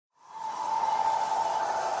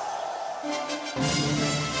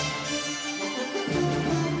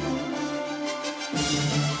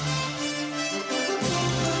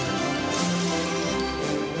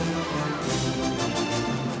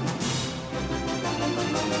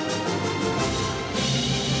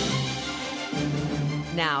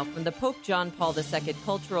Now, from the Pope John Paul II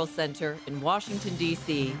Cultural Center in Washington,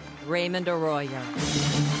 D.C., Raymond Arroyo.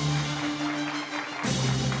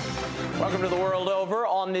 Welcome to The World Over.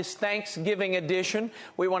 On this Thanksgiving edition,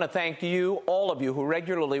 we want to thank you, all of you who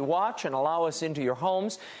regularly watch and allow us into your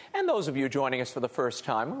homes, and those of you joining us for the first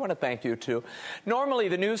time. We want to thank you, too. Normally,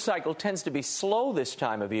 the news cycle tends to be slow this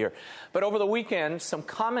time of year, but over the weekend, some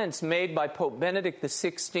comments made by Pope Benedict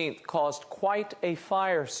XVI caused quite a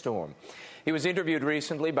firestorm. He was interviewed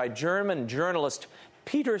recently by German journalist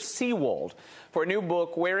Peter Seewald for a new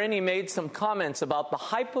book wherein he made some comments about the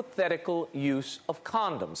hypothetical use of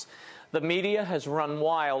condoms. The media has run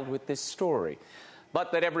wild with this story,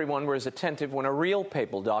 but that everyone was attentive when a real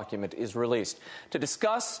papal document is released. To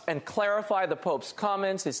discuss and clarify the Pope's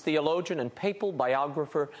comments is theologian and papal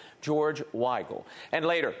biographer George Weigel. And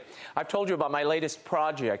later, I've told you about my latest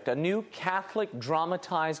project, a new Catholic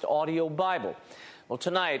dramatized audio Bible. Well,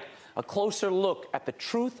 tonight, a closer look at the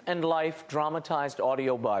Truth and Life dramatized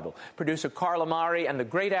audio Bible. Producer Carl Amari and the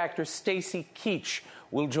great actor Stacy Keach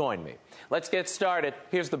will join me. Let's get started.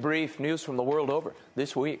 Here's the brief news from the world over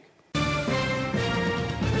this week.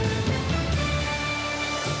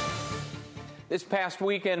 This past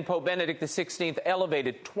weekend, Pope Benedict XVI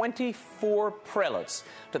elevated 24 prelates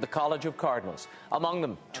to the College of Cardinals. Among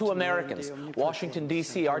them, 2 Americans, Washington,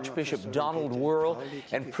 D.C. Archbishop Donald Wuerl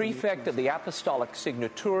and Prefect of the Apostolic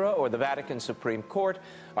Signatura, or the Vatican Supreme Court,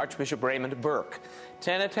 Archbishop Raymond Burke.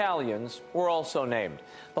 10 Italians were also named.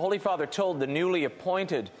 The Holy Father told the newly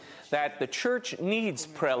appointed that the Church needs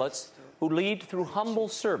prelates who lead through humble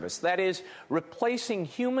service, that is, replacing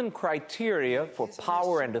human criteria for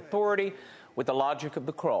power and authority with the logic of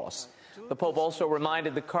the cross. The Pope also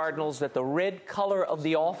reminded the cardinals that the red color of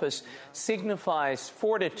the office signifies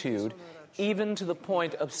fortitude, even to the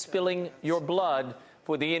point of spilling your blood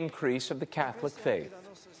for the increase of the Catholic faith.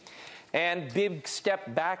 And big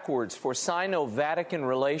step backwards for Sino-Vatican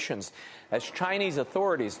relations as Chinese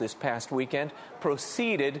authorities this past weekend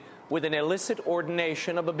proceeded with an illicit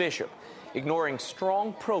ordination of a bishop, ignoring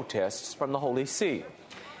strong protests from the Holy See.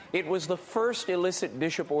 It was the first illicit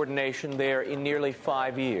bishop ordination there in nearly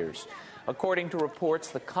 5 years. According to reports,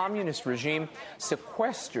 the communist regime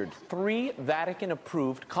sequestered 3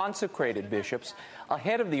 Vatican-approved consecrated bishops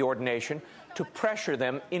ahead of the ordination to pressure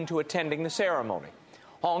them into attending the ceremony.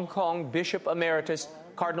 Hong Kong Bishop Emeritus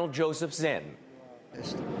Cardinal Joseph Zen.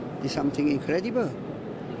 It's something incredible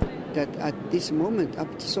that at this moment,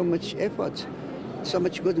 after so much effort, so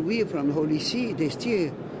much goodwill from the Holy See, they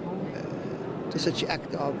still to such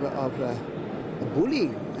act of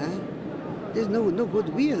bullying. There's no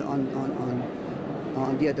goodwill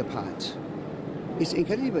on the other part. It's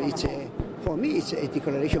incredible. For me, it's a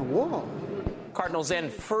declaration of war. Cardinal Zen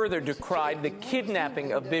further decried the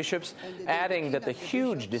kidnapping of bishops, adding that the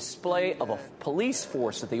huge display of a police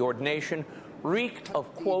force at the ordination reeked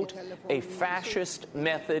of, quote, a fascist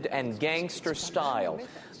method and gangster style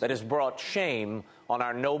that has brought shame on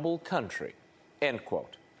our noble country, end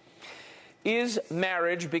quote. Is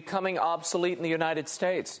marriage becoming obsolete in the United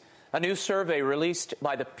States? A new survey released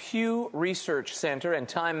by the Pew Research Center and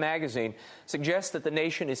Time magazine suggests that the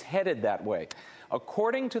nation is headed that way.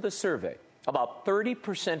 According to the survey, about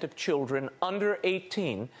 30% of children under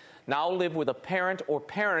 18 now live with a parent or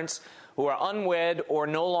parents who are unwed or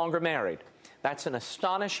no longer married. That's an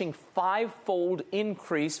astonishing 5-fold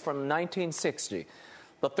increase from 1960.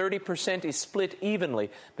 The 30% is split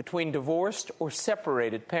evenly between divorced or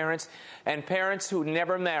separated parents and parents who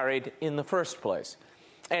never married in the first place.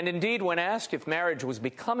 And indeed, when asked if marriage was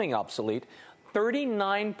becoming obsolete,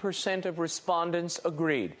 39% of respondents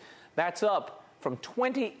agreed. That's up from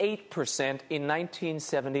 28% in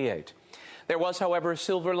 1978. There was, however, a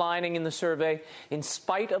silver lining in the survey. In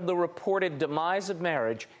spite of the reported demise of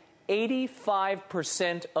marriage,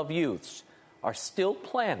 85% of youths are still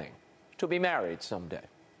planning to be married someday.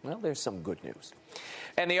 Well, there's some good news.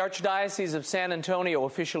 And the Archdiocese of San Antonio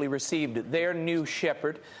officially received their new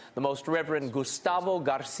shepherd. The Most Reverend Gustavo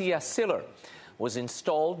Garcia Siller was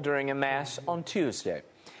installed during a Mass on Tuesday.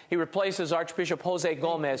 He replaces Archbishop Jose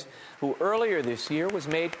Gomez, who earlier this year was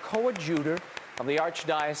made coadjutor of the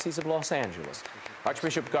Archdiocese of Los Angeles.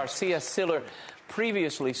 Archbishop Garcia Siller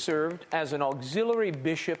previously served as an auxiliary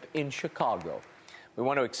bishop in Chicago. We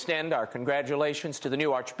want to extend our congratulations to the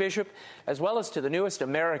new Archbishop, as well as to the newest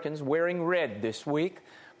Americans wearing red this week,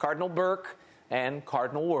 Cardinal Burke and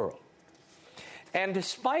Cardinal Wuerl. And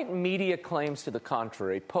despite media claims to the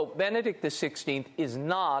contrary, Pope Benedict XVI is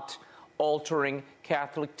not altering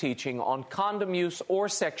Catholic teaching on condom use or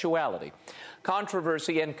sexuality.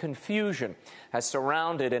 Controversy and confusion has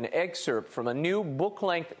surrounded an excerpt from a new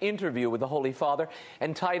book-length interview with the Holy Father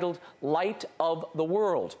entitled Light of the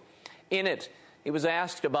World. In it, he was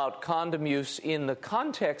asked about condom use in the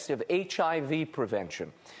context of HIV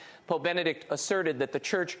prevention. Pope Benedict asserted that the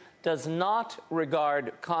Church does not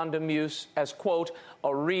regard condom use as, quote,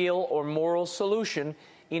 a real or moral solution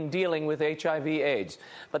in dealing with HIV/AIDS.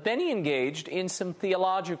 But then he engaged in some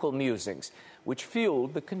theological musings, which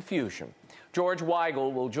fueled the confusion. George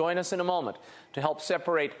Weigel will join us in a moment to help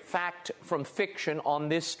separate fact from fiction on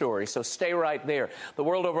this story. So stay right there. The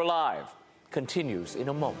World Over Live continues in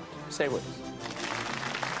a moment. Stay with us.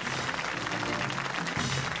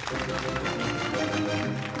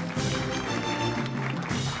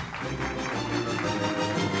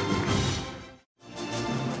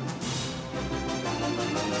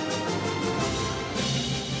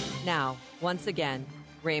 Now, once again,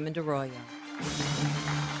 Raymond Arroyo.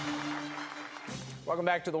 Welcome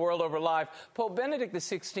back to the World Over Live. Pope Benedict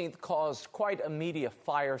XVI caused quite a media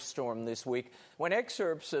firestorm this week when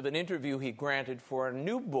excerpts of an interview he granted for a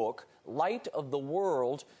new book, Light of the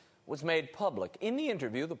World, was made public. In the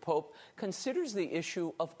interview, the Pope considers the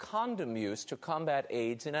issue of condom use to combat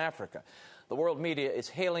AIDS in Africa. The world media is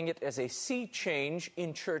hailing it as a sea change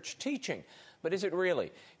in church teaching. But is it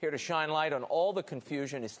really? Here to shine light on all the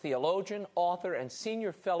confusion is theologian, author, and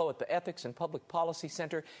senior fellow at the Ethics and Public Policy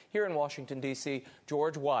Center here in Washington, D.C.,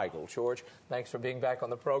 George Weigel. George, thanks for being back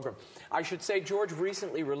on the program. I should say George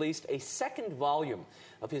recently released a second volume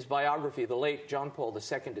of his biography of the late John Paul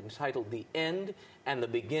II entitled The End and the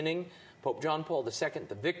Beginning, Pope John Paul II,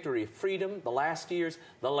 The Victory of Freedom, The Last Years,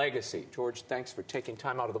 The Legacy. George, thanks for taking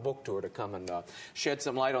time out of the book tour to come and shed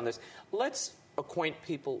some light on this. Let's acquaint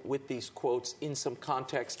people with these quotes in some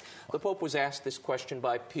context. The Pope was asked this question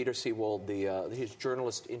by Peter Seawold, his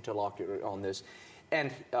journalist interlocutor on this,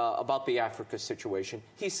 and about the Africa situation.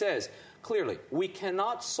 He says, clearly, we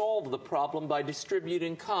cannot solve the problem by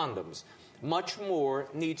distributing condoms. Much more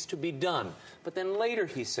needs to be done. But then later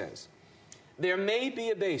he says, there may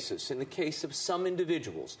be a basis in the case of some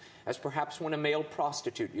individuals, as perhaps when a male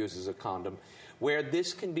prostitute uses a condom, where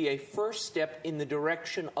this can be a first step in the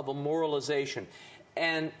direction of a moralization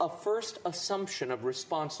and a first assumption of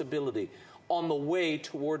responsibility on the way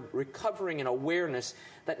toward recovering an awareness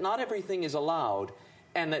that not everything is allowed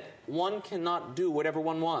and that one cannot do whatever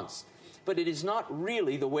one wants. But it is not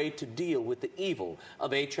really the way to deal with the evil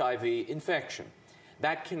of HIV infection.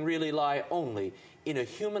 That can really lie only in a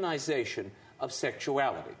humanization of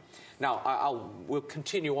sexuality. Now, we'll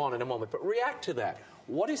continue on in a moment, but react to that.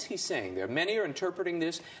 What is he saying there? Many are interpreting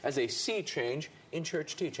this as a sea change in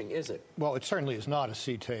church teaching. Is it? Well, it certainly is not a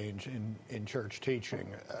sea change in church teaching.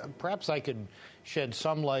 Perhaps I could shed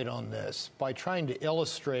some light on this by trying to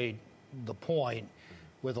illustrate the point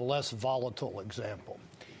with a less volatile example.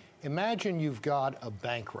 Imagine you've got a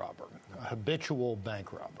bank robber, a habitual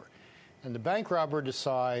bank robber, and the bank robber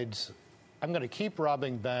decides, I'm going to keep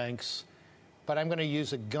robbing banks, but I'm going to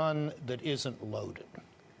use a gun that isn't loaded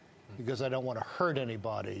because I don't want to hurt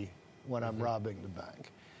anybody when I'm robbing the bank.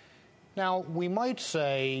 Now, we might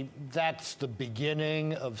say that's the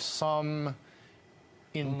beginning of some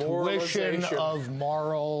intuition of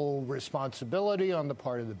moral responsibility on the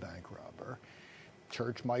part of the bank robber.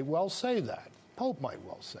 Church might well say that. Pope might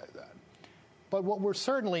well say that. But what we're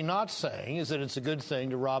certainly not saying is that it's a good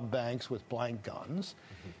thing to rob banks with blank guns.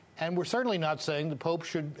 And we're certainly not saying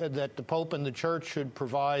that the Pope and the Church should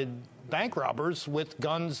provide bank robbers with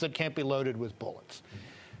guns that can't be loaded with bullets.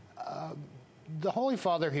 The Holy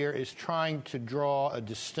Father here is trying to draw a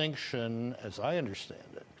distinction, as I understand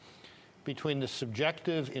it, between the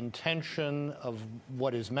subjective intention of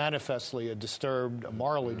what is manifestly a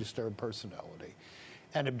morally disturbed personality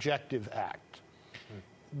and objective act.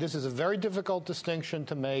 This is a very difficult distinction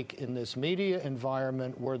to make in this media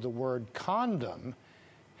environment where the word condom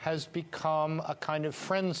has become a kind of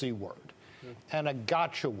frenzy word and a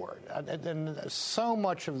gotcha word. And so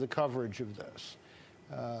much of the coverage of this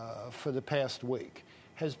for the past week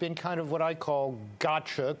has been kind of what I call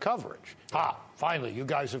gotcha coverage. Finally, you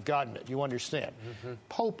guys have gotten it. You understand.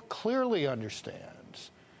 Pope clearly understands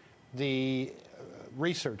the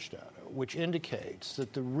research data, which indicates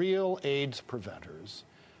that the real AIDS preventers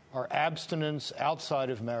are abstinence outside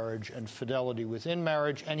of marriage and fidelity within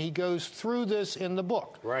marriage, and he goes through this in the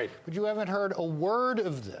book. Right. But you haven't heard a word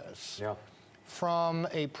of this from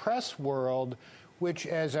a press world which,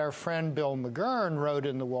 as our friend Bill McGurn wrote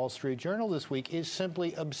in the Wall Street Journal this week, is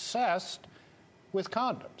simply obsessed with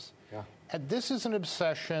condoms. Yeah. And this is an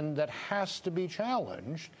obsession that has to be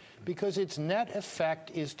challenged because its net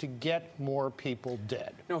effect is to get more people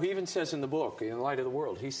dead. No, he even says in the book, In Light of the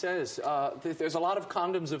World, he says there's a lot of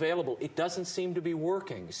condoms available. It doesn't seem to be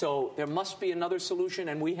working. So there must be another solution,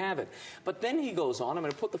 and we have it. But then he goes on, I'm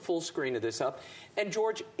going to put the full screen of this up. And,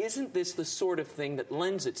 George, isn't this the sort of thing that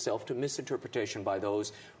lends itself to misinterpretation by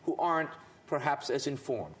those who aren't perhaps as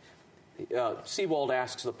informed? Seawald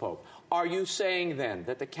asks the Pope, are you saying then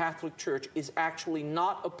that the Catholic Church is actually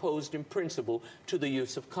not opposed in principle to the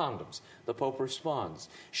use of condoms? The Pope responds,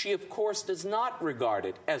 she of course does not regard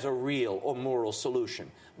it as a real or moral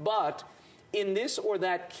solution, but in this or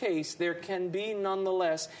that case there can be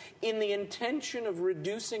nonetheless, in the intention of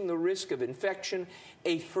reducing the risk of infection,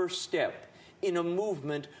 a first step in a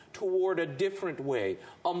movement toward a different way,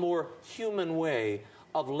 a more human way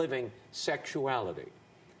of living sexuality.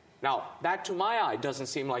 Now, that to my eye doesn't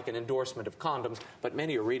seem like an endorsement of condoms, but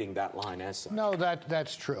many are reading that line as such. No,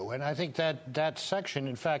 that's true. And I think that section,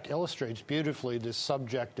 in fact, illustrates beautifully this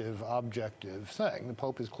subjective, objective thing. The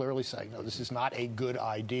Pope is clearly saying, no, this is not a good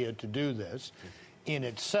idea to do this in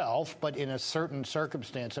itself, but in a certain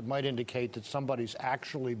circumstance, it might indicate that somebody's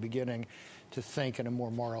actually beginning to think in a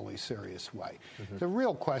more morally serious way. Mm-hmm. The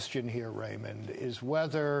real question here, Raymond, is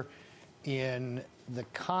whether in the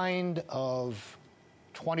kind of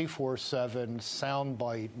 24/7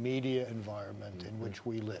 soundbite media environment in which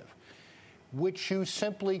we live, which you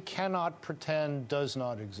simply cannot pretend does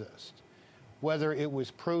not exist, whether it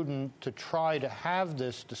was prudent to try to have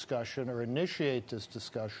this discussion or initiate this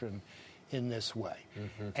discussion in this way.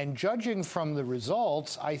 Mm-hmm. And judging from the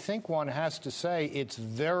results, I think one has to say it's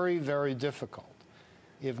very, very difficult,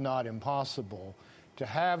 if not impossible, to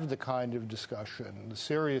have the kind of discussion, the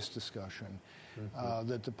serious discussion,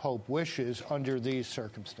 that the Pope wishes under these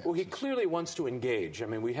circumstances. Well, he clearly wants to engage. I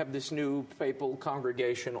mean, we have this new papal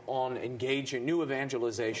congregation on engaging, new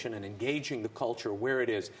evangelization and engaging the culture where it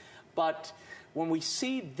is. But when we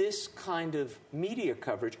see this kind of media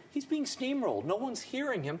coverage, he's being steamrolled. No one's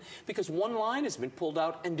hearing him because one line has been pulled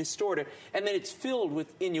out and distorted, and then it's filled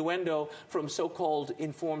with innuendo from so-called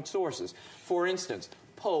informed sources. For instance,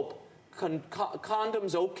 Pope,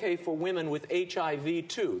 condoms okay for women with HIV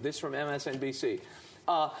too. This from MSNBC.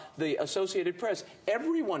 The Associated Press,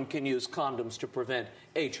 everyone can use condoms to prevent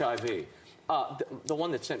HIV. The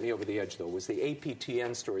one that sent me over the edge, though, was the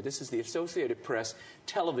EWTN story. This is the Associated Press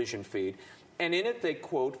television feed. And in it they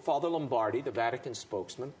quote Father Lombardi, the Vatican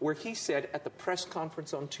spokesman, where he said at the press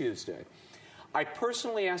conference on Tuesday, I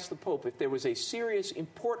personally asked the Pope if there was a serious,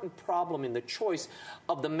 important problem in the choice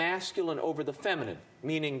of the masculine over the feminine,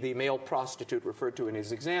 meaning the male prostitute referred to in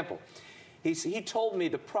his example. He told me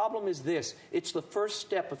the problem is this. It's the first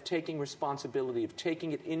step of taking responsibility, of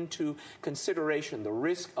taking it into consideration, the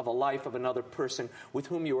risk of a life of another person with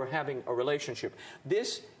whom you are having a relationship.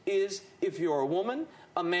 This is if you're a woman,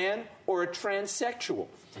 a man, or a transsexual.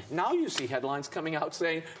 Now you see headlines coming out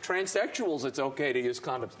saying, transsexuals, it's okay to use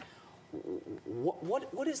condoms.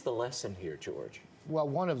 What is the lesson here, George? Well,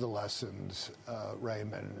 one of the lessons,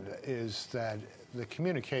 Raymond, is that the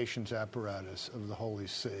communications apparatus of the Holy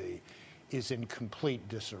See is in complete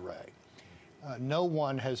disarray. No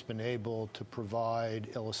one has been able to provide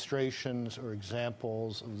illustrations or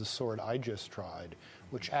examples of the sort I just tried,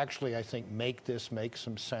 which actually I think make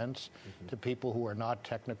some sense to people who are not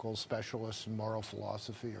technical specialists in moral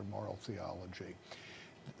philosophy or moral theology.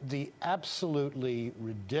 The absolutely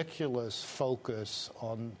ridiculous focus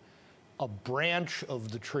on a branch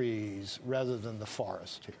of the trees rather than the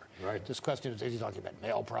forest here. Right. This question is he talking about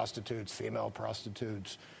male prostitutes, female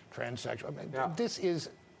prostitutes, transsexual? I mean, this is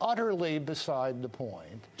utterly beside the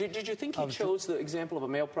point. Did you think he chose the example of a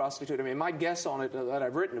male prostitute? I mean, my guess on it that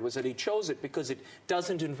I've written was that he chose it because it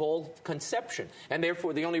doesn't involve conception, and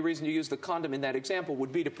therefore the only reason you use the condom in that example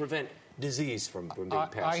would be to prevent disease from being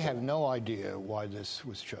passed on. I have no idea why this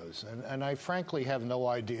was chosen, and I frankly have no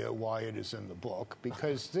idea why it is in the book,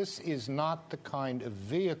 because this is not the kind of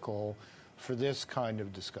vehicle for this kind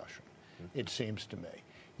of discussion, it seems to me.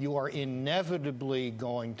 You are inevitably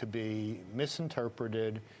going to be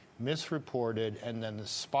misinterpreted, misreported, and then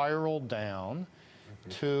spiraled down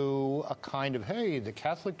to a kind of, hey, the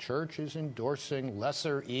Catholic Church is endorsing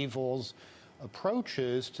lesser evils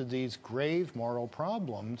approaches to these grave moral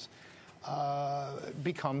problems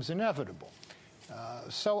becomes inevitable.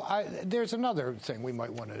 So there's another thing we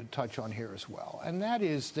might want to touch on here as well, and that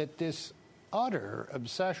is that this utter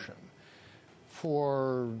obsession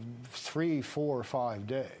for 3, 4, 5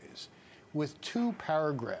 days with 2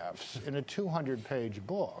 paragraphs in a 200-page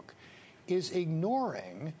book is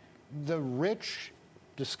ignoring the rich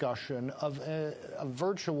discussion of a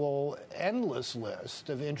virtual endless list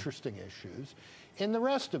of interesting issues in the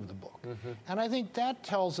rest of the book. And I think that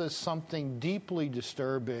tells us something deeply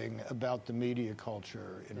disturbing about the media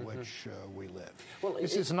culture in which we live. Well,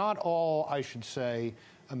 this is not all, I should say,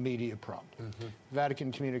 a media problem.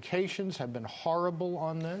 Vatican communications have been horrible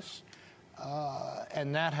on this,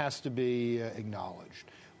 and that has to be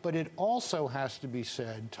acknowledged. But it also has to be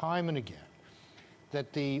said time and again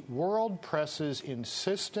that the world press's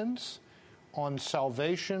insistence on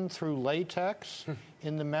salvation through latex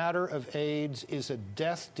in the matter of AIDS is a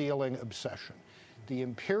death-dealing obsession. The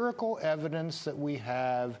empirical evidence that we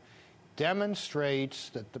have demonstrates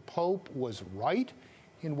that the Pope was right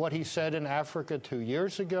in what he said in Africa 2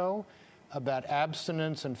 years ago about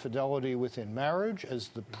abstinence and fidelity within marriage as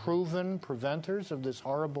the proven preventers of this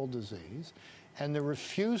horrible disease, and the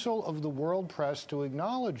refusal of the world press to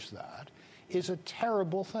acknowledge that is a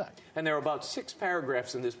terrible thing. And there are about 6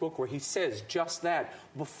 paragraphs in this book where he says just that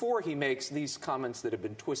before he makes these comments that have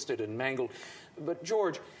been twisted and mangled. But,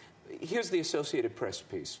 George, here's the Associated Press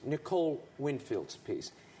piece, Nicole Winfield's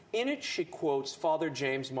piece. In it, she quotes Father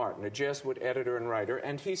James Martin, a Jesuit editor and writer,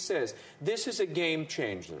 and he says, this is a game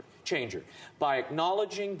changer. By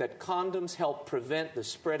acknowledging that condoms help prevent the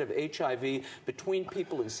spread of HIV between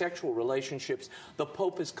people in sexual relationships, the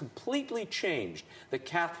Pope has completely changed the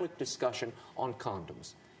Catholic discussion on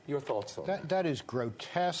condoms. Your thoughts on that? That is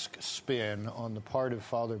grotesque spin on the part of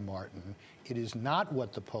Father Martin. It is not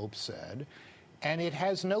what the Pope said. And it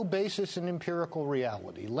has no basis in empirical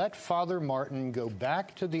reality. Let Father Martin go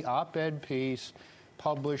back to the op-ed piece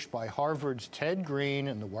published by Harvard's Ted Green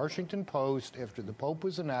in the Washington Post after the Pope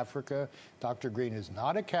was in Africa. Dr. Green is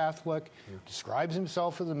not a Catholic, describes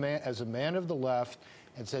himself as a man of the left,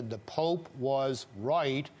 and said the Pope was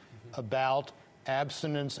right about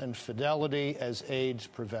abstinence and fidelity as AIDS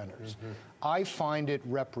preventers. I find it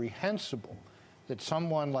reprehensible that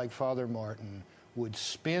someone like Father Martin would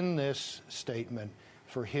spin this statement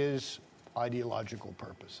for his ideological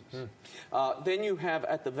purposes. Then you have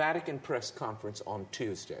at the Vatican press conference on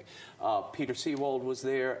Tuesday, Peter Seewald was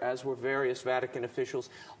there, as were various Vatican officials.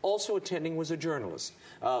 Also attending was a journalist,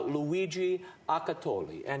 Luigi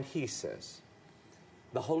Acatoli, and he says,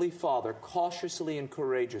 the Holy Father cautiously and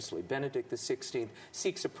courageously, Benedict XVI,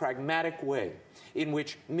 seeks a pragmatic way in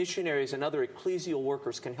which missionaries and other ecclesial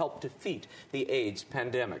workers can help defeat the AIDS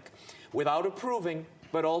pandemic, without approving,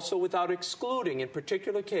 but also without excluding, in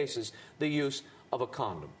particular cases, the use of a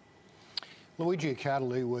condom. Luigi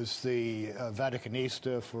Acatoli was the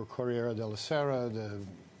Vaticanista for Corriere della Sera, the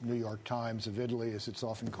New York Times of Italy, as it's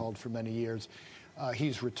often called for many years.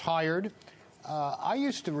 He's retired. I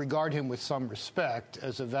used to regard him with some respect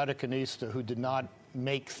as a Vaticanista who did not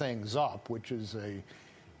make things up, which is a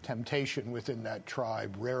temptation within that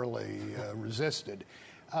tribe rarely resisted.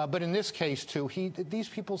 But in this case, too, these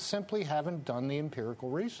people simply haven't done the empirical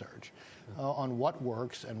research on what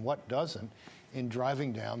works and what doesn't in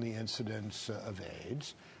driving down the incidence of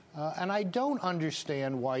AIDS. And I don't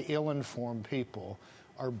understand why ill-informed people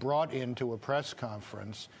are brought into a press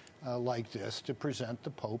conference like this to present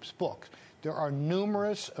the Pope's book. There are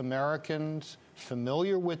numerous Americans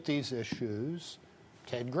familiar with these issues.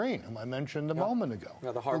 Ted Green, whom I mentioned a moment ago,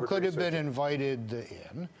 who could have been invited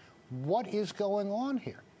in. What is going on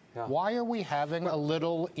here? Why are we having a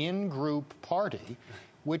little in-group party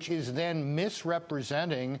which is then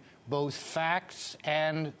misrepresenting both facts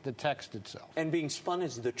and the text itself? And being spun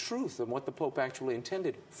as the truth and what the Pope actually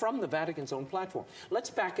intended from the Vatican's own platform. Let's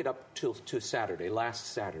back it up to Saturday,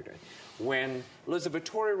 last Saturday, when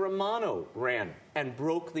L'Osservatore Romano ran and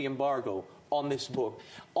broke the embargo on this book,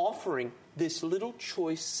 offering this little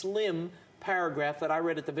choice, slim paragraph that I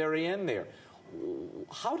read at the very end there.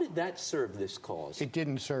 How did that serve this cause? It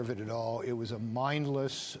didn't serve it at all. It was a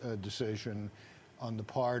mindless decision on the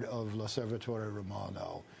part of L'Osservatore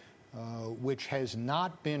Romano, which has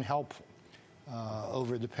not been helpful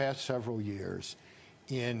over the past several years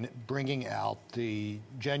in bringing out the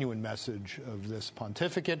genuine message of this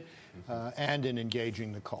pontificate and in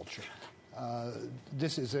engaging the culture.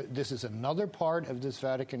 This is another part of this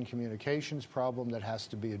Vatican communications problem that has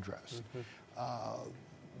to be addressed.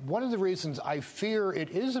 One of the reasons I fear it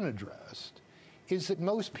isn't addressed is that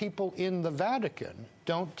most people in the Vatican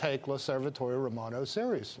don't take L'Osservatore Romano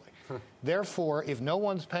seriously. Therefore, if no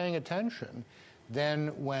one's paying attention, then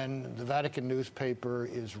when the Vatican newspaper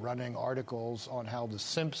is running articles on how The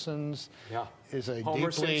Simpsons is a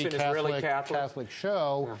deeply Catholic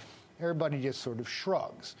show, everybody just sort of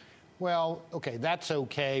shrugs. Well, okay, that's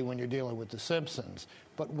okay when you're dealing with The Simpsons,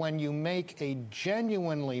 but when you make a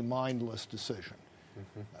genuinely mindless decision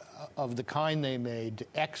of the kind they made to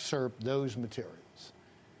excerpt those materials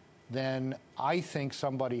then I think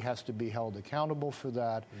somebody has to be held accountable for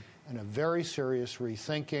that, and a very serious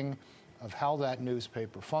rethinking of how that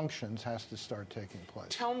newspaper functions has to start taking place.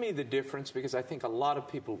 Tell me the difference, because I think a lot of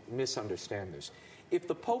people misunderstand this. If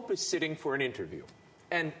the Pope is sitting for an interview,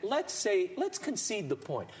 and let's concede the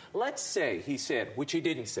point. Let's say he said, which he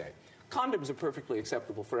didn't say, condoms are perfectly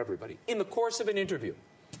acceptable for everybody. In the course of an interview,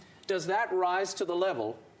 does that rise to the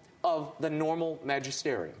level of the normal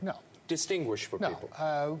magisterium? No. Distinguish for people.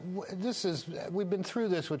 We've been through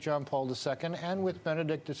this with John Paul II and with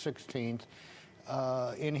Benedict XVI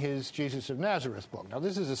in his Jesus of Nazareth book. Now,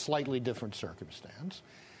 this is a slightly different circumstance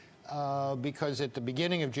because at the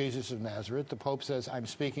beginning of Jesus of Nazareth, the Pope says, I'm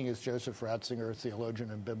speaking as Joseph Ratzinger,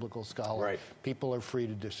 theologian and biblical scholar. Right. People are free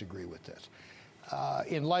to disagree with this.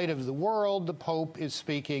 In light of the world, the Pope is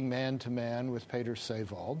speaking man-to-man with Peter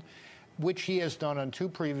Seewald, which he has done on 2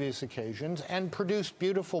 previous occasions, and produced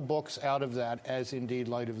beautiful books out of that, as indeed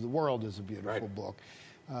Light of the World is a beautiful book,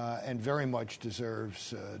 and very much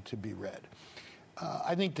deserves to be read.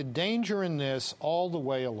 I think the danger in this all the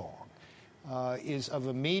way along is of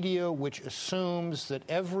a media which assumes that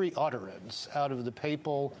every utterance out of the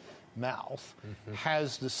papal mouth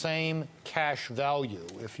has the same cash value,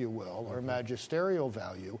 if you will, or magisterial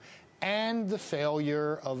value, and the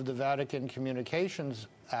failure of the Vatican communications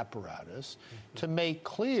apparatus to make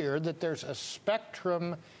clear that there's a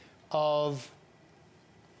spectrum of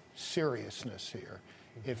seriousness here,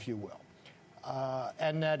 if you will.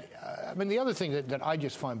 And that, the other thing that I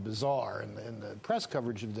just find bizarre in the press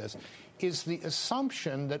coverage of this is the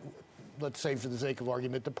assumption that, let's say for the sake of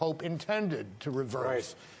argument, the Pope intended to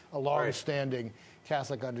reverse a long-standing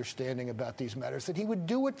Catholic understanding about these matters, that he would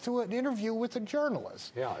do it through an interview with a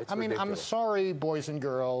journalist. Yeah, it's ridiculous. I'm sorry, boys and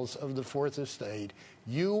girls of the Fourth Estate,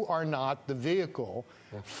 you are not the vehicle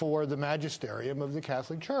for the magisterium of the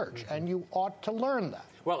Catholic Church, and you ought to learn that.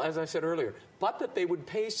 Well, as I said earlier, but that they would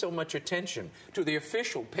pay so much attention to the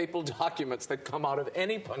official papal documents that come out of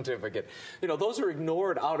any pontificate. Those are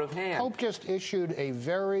ignored out of hand. Pope just issued a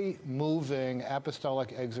very moving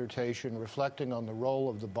apostolic exhortation reflecting on the role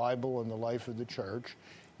of the Bible in the life of the Church.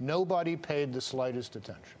 Nobody paid the slightest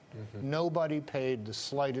attention. Nobody paid the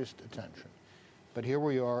slightest attention. But here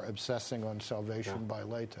we are obsessing on salvation by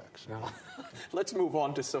latex. Now, let's move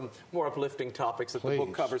on to some more uplifting topics that the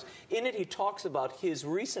book covers. In it, he talks about his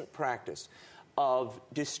recent practice of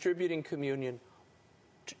distributing communion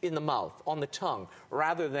in the mouth, on the tongue,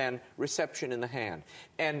 rather than reception in the hand.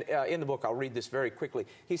 And in the book, I'll read this very quickly.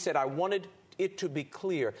 He said, I wanted it to be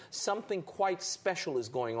clear, something quite special is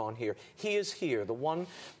going on here. He is here, the one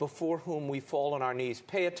before whom we fall on our knees.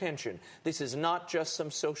 Pay attention. This is not just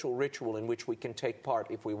some social ritual in which we can take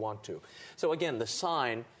part if we want to. So again, the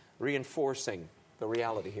sign reinforcing the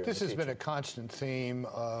reality here. This has been a constant theme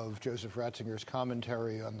of Joseph Ratzinger's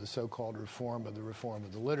commentary on the so-called reform of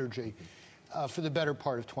the liturgy for the better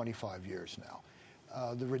part of 25 years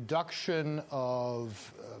now. The reduction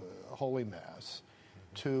of Holy Mass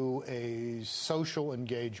to a social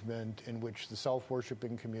engagement in which the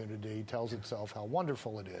self-worshiping community tells itself how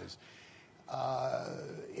wonderful it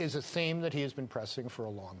is a theme that he has been pressing for a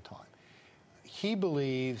long time. He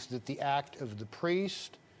believes that the act of the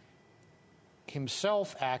priest,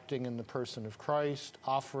 himself acting in the person of Christ,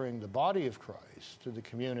 offering the body of Christ to the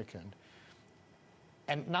communicant,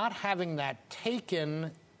 and not having that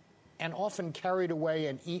taken and often carried away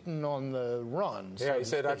and eaten on the run. Yeah, he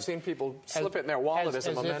said, I've seen people slip it in their wallet as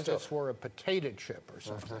a memento. As if this were a potato chip or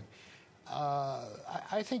something.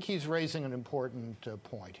 I think he's raising an important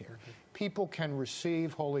point here. People can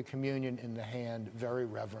receive Holy Communion in the hand very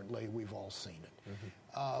reverently. We've all seen it.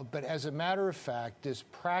 But as a matter of fact, this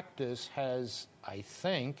practice has, I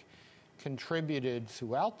think, contributed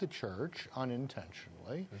throughout the Church,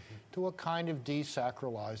 unintentionally, to a kind of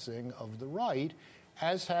desacralizing of the rite,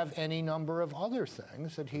 as have any number of other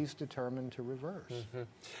things that he's determined to reverse.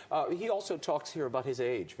 He also talks here about his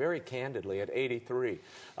age, very candidly, at 83,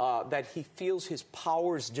 that he feels his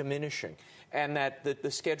powers diminishing and that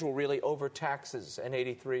the schedule really overtaxes an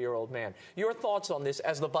 83-year-old man. Your thoughts on this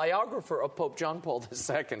as the biographer of Pope John Paul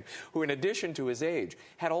II, who, in addition to his age,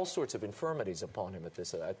 had all sorts of infirmities upon him at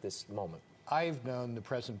this moment? I've known the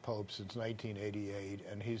present Pope since 1988,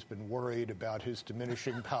 and he's been worried about his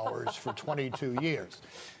diminishing powers for 22 years.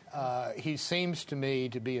 He seems to me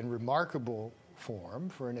to be in remarkable form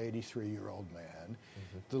for an 83-year-old man.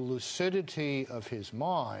 The lucidity of his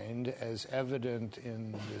mind, as evident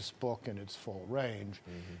in this book in its full range,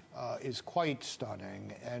 is quite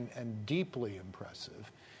stunning and deeply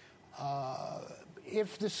impressive.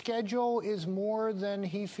 If the schedule is more than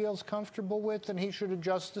he feels comfortable with, then he should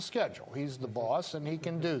adjust the schedule. He's the boss, and he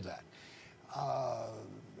can do that.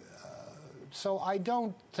 So I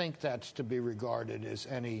don't think that's to be regarded as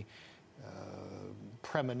any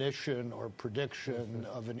premonition or prediction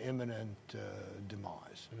of an imminent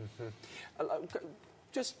demise.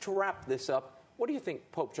 Just to wrap this up, what do you think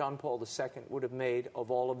Pope John Paul II would have made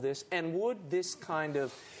of all of this? And would this kind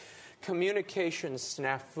of communication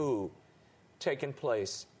snafu taken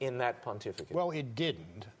place in that pontificate? Well, it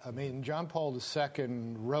didn't. I mean, John Paul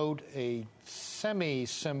II wrote a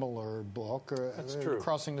semi-similar book,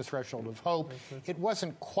 Crossing the Threshold of Hope. It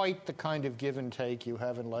wasn't quite the kind of give and take you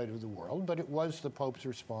have in Light of the World, but it was the Pope's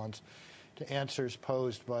response to answers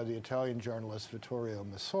posed by the Italian journalist Vittorio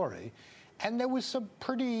Messori. And there was some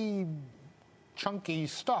pretty chunky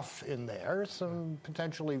stuff in there, some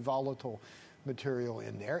potentially volatile material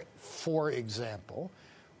in there. For example,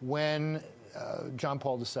 when John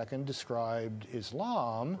Paul II described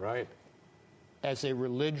Islam as a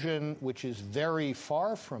religion which is very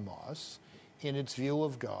far from us in its view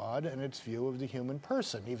of God and its view of the human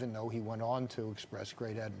person, even though he went on to express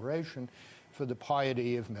great admiration for the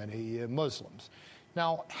piety of many Muslims.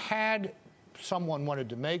 Now, had someone wanted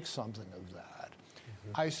to make something of that,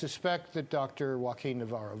 I suspect that Dr. Joaquin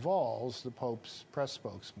Navarro-Valls, the Pope's press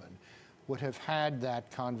spokesman, would have had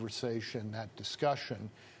that conversation, that discussion,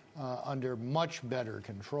 under much better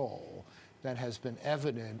control than has been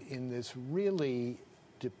evident in this really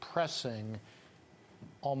depressing,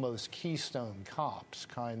 almost Keystone Cops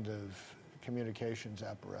kind of communications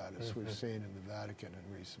apparatus we've seen in the Vatican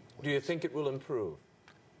in recent weeks. Do you think it will improve?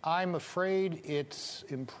 I'm afraid its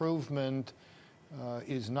improvement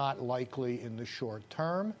is not likely in the short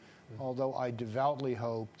term, although I devoutly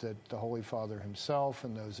hope that the Holy Father himself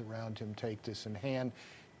and those around him take this in hand,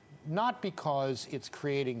 not because it's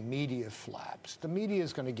creating media flaps. The media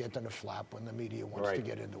is going to get in a flap when the media wants to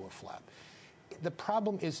get into a flap. The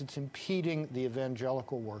problem is it's impeding the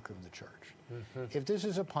evangelical work of the church. If this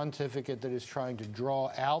is a pontificate that is trying to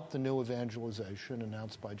draw out the new evangelization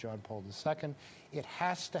announced by John Paul II, it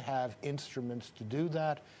has to have instruments to do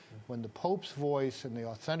that when the Pope's voice and the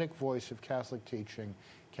authentic voice of Catholic teaching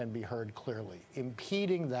can be heard clearly.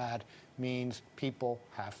 Impeding that means people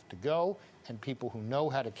have to go, and people who know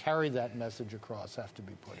how to carry that message across have to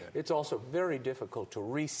be put in. It's also very difficult to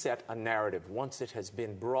reset a narrative once it has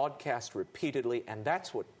been broadcast repeatedly, and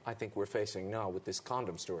that's what I think we're facing now with this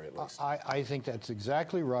condom story, at least. I think that's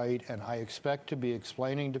exactly right, and I expect to be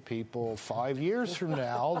explaining to people 5 years from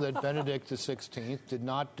now that Benedict XVI did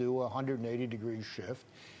not do a 180-degree shift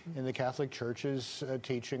in the Catholic Church's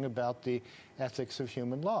teaching about the ethics of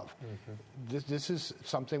human love. This is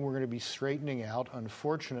something we're going to be straightening out,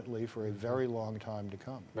 unfortunately, for a very long time to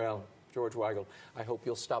come. Well, George Weigel, I hope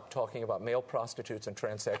you'll stop talking about male prostitutes and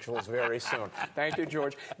transsexuals very soon. Thank you,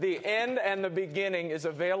 George. The End and the Beginning is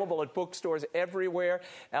available at bookstores everywhere.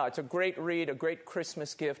 It's a great read, a great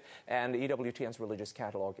Christmas gift, and EWTN's religious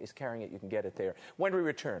catalog is carrying it. You can get it there. When we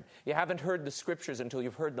return, you haven't heard the scriptures until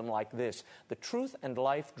you've heard them like this. The Truth and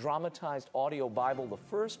Life dramatized audio Bible, the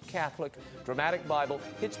first Catholic dramatic Bible,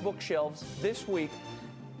 hits bookshelves this week.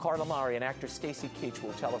 Carl Amari and actor Stacy Keach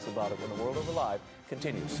will tell us about it when The World Over Live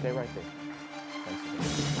continues. Stay right there.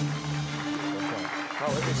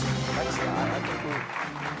 Thanks again. Okay.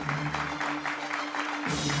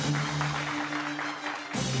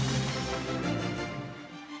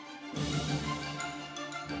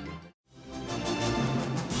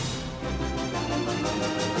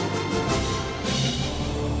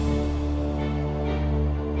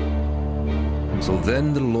 So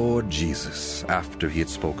then the Lord Jesus, after he had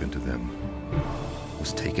spoken to them,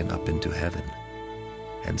 was taken up into heaven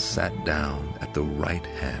and sat down at the right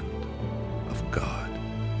hand of God.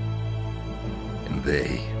 And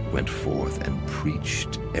they went forth and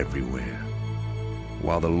preached everywhere,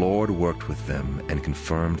 while the Lord worked with them and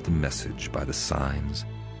confirmed the message by the signs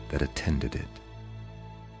that attended it.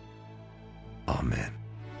 Amen.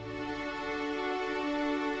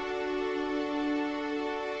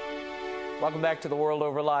 Welcome back to The World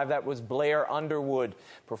Over Live. That was Blair Underwood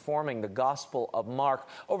performing the Gospel of Mark.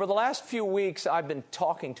 Over the last few weeks, I've been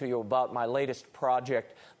talking to you about my latest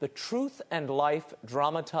project, the Truth and Life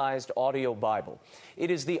Dramatized Audio Bible. It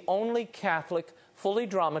is the only Catholic, fully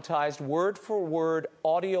dramatized, word-for-word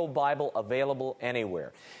audio Bible available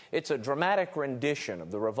anywhere. It's a dramatic rendition of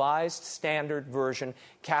the Revised Standard Version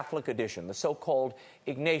Catholic edition, the so-called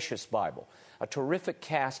Ignatius Bible. A terrific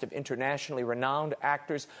cast of internationally renowned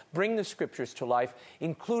actors bring the scriptures to life,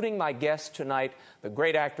 including my guest tonight, the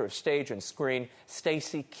great actor of stage and screen,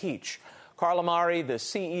 Stacy Keach. Carl Amari, the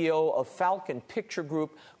CEO of Falcon Picture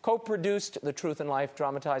Group, co-produced the Truth and Life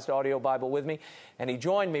Dramatized Audio Bible with me, and he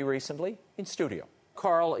joined me recently in studio.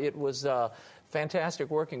 Carl, it was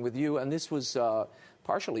fantastic working with you, and this was part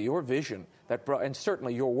partially your vision that brought, and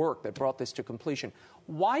certainly your work that brought this to completion.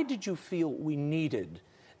 Why did you feel we needed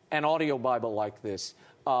an audio Bible like this,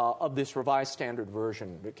 of this Revised Standard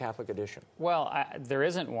Version, the Catholic edition? Well, there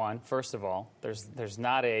isn't one, first of all. There's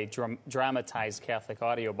not a dramatized Catholic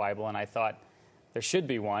audio Bible, and I thought there should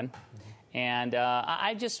be one. Mm-hmm. And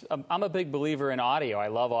I'm a big believer in audio. I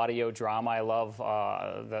love audio drama. I love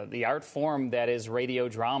the art form that is radio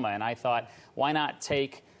drama. And I thought, why not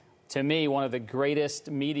take, to me, one of the greatest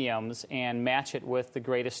mediums and match it with the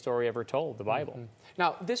greatest story ever told, the Bible. Mm-hmm.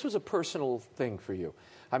 Now, this was a personal thing for you.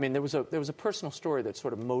 I mean, there was a personal story that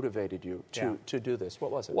sort of motivated you to do this.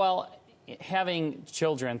 What was it? Well, having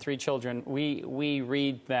children, 3 children, we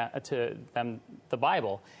read to them the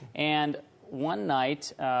Bible. And one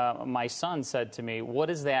night, my son said to me,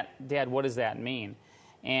 Dad, what does that mean?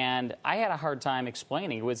 And I had a hard time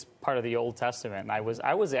explaining. It was part of the Old Testament. And I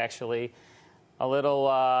was actually a little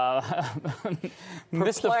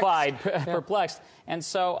mystified, perplexed. And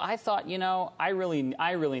so I thought, I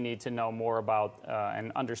really need to know more about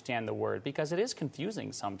and understand the Word, because it is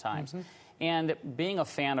confusing sometimes. Mm-hmm. And being a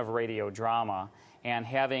fan of radio drama and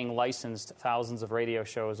having licensed thousands of radio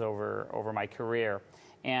shows over my career,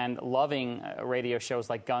 and loving radio shows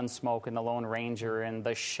like Gunsmoke and The Lone Ranger and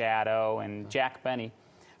The Shadow and Jack Benny.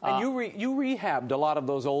 And you rehabbed a lot of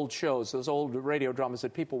those old shows, those old radio dramas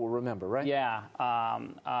that people will remember, right? Yeah.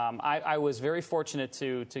 I was very fortunate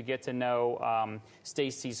to get to know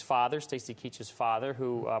Stacy's father, Stacy Keach's father,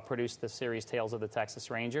 who produced the series Tales of the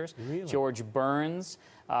Texas Rangers. Really? George Burns,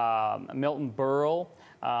 Milton Berle,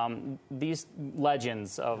 these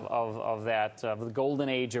legends of the golden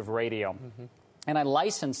age of radio. Mm-hmm. And I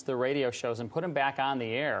licensed the radio shows and put them back on the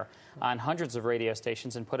air on hundreds of radio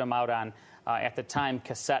stations and put them out on, at the time,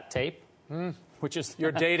 cassette tape, which is...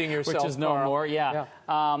 You're dating yourself, which is no Carl. more, yeah.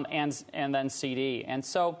 And then CD. And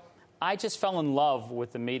so I just fell in love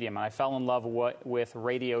with the medium. And I fell in love with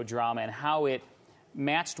radio drama and how it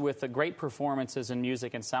matched with the great performances in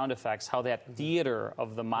music and sound effects, how that theater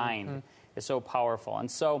of the mind is so powerful. And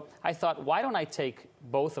so I thought, why don't I take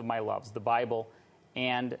both of my loves, the Bible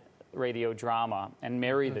and radio drama, and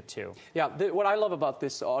marry the two? Yeah, what I love about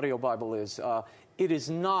this audio Bible is it is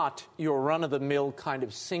not your run-of-the-mill kind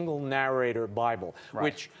of single narrator Bible, right.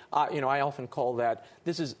 Which, I often call that,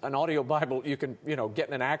 this is an audio Bible you can, get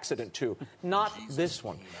in an accident to. Not this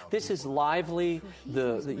one. This is lively.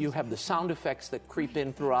 You have the sound effects that creep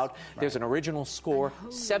in throughout. There's an original score,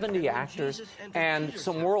 70 actors, and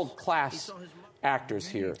some world-class actors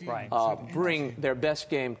here bring their best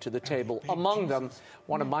game to the table. Among them,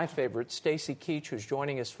 one of my favorites, Stacy Keach, who's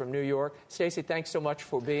joining us from New York. Stacy, thanks so much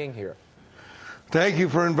for being here. Thank you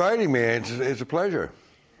for inviting me. It's a pleasure.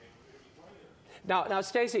 Now,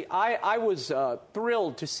 Stacy, I was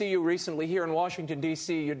thrilled to see you recently here in Washington,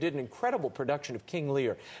 D.C. You did an incredible production of King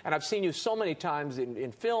Lear, and I've seen you so many times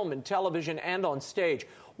in film and television and on stage.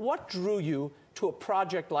 What drew you to a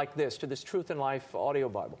project like this, to this Truth and Life audio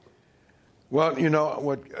Bible? Well,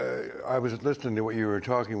 I was listening to what you were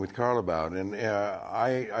talking with Carl about, and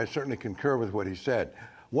I certainly concur with what he said.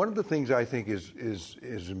 One of the things I think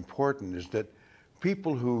is important is that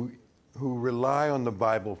people who rely on the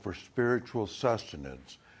Bible for spiritual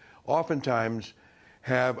sustenance oftentimes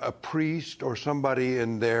have a priest or somebody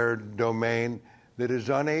in their domain that is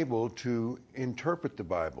unable to interpret the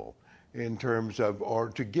Bible in terms of, or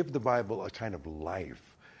to give the Bible a kind of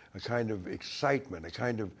life, a kind of excitement, a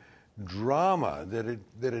kind of drama that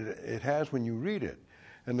it has when you read it.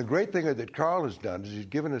 And the great thing that Carl has done is he's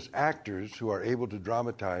given us actors who are able to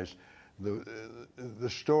dramatize the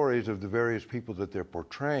stories of the various people that they're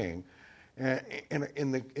portraying,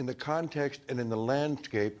 in the context and in the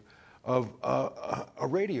landscape of a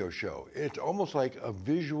radio show. It's almost like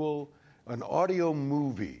an audio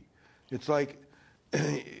movie. It's like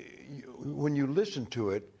when you listen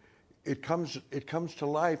to it, it comes to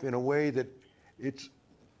life in a way that it's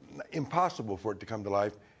impossible for it to come to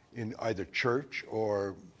life in either church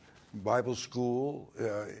or Bible school.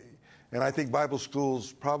 And I think Bible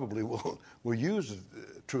schools probably will use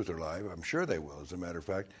Truth or Life. I'm sure they will, as a matter of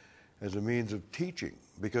fact, as a means of teaching.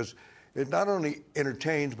 Because it not only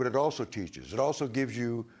entertains, but it also teaches. It also gives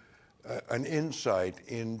you an insight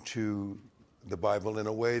into the Bible in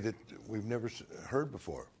a way that we've never heard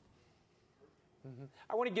before. Mm-hmm.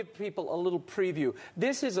 I want to give people a little preview.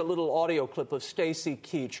 This is a little audio clip of Stacy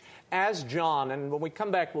Keach as John, and when we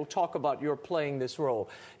come back, we'll talk about your playing this role.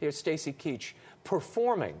 Here's Stacy Keach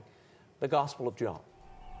performing the Gospel of John.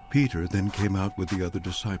 Peter then came out with the other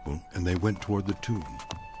disciple, and they went toward the tomb.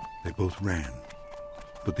 They both ran.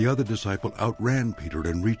 But the other disciple outran Peter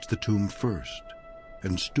and reached the tomb first,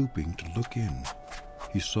 and stooping to look in,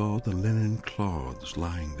 he saw the linen cloths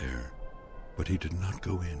lying there, but he did not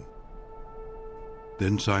go in.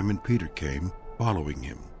 Then Simon Peter came, following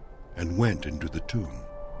him, and went into the tomb.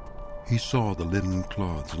 He saw the linen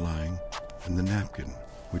cloths lying, and the napkin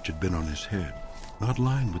which had been on his head, not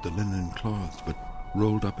lying with the linen cloths, but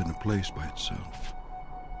rolled up in a place by itself.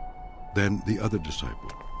 Then the other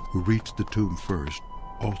disciple, who reached the tomb first,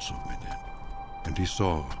 also went in, and he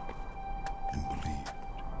saw and believed.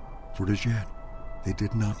 For as yet they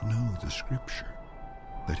did not know the scripture,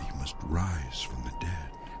 that he must rise from the dead.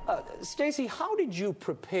 Stacy, how did you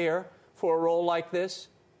prepare for a role like this?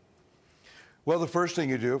 Well, the first thing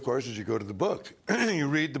you do, of course, is you go to the book. You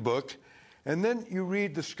read the book, and then you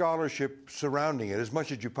read the scholarship surrounding it as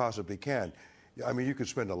much as you possibly can. I mean, you could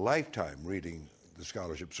spend a lifetime reading the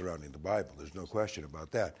scholarship surrounding the Bible. There's no question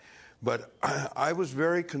about that. But I was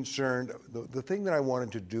very concerned. The thing that I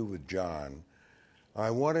wanted to do with John,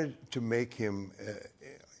 I wanted to make him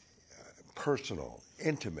personal,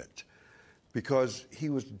 intimate, because he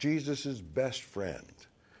was Jesus' best friend.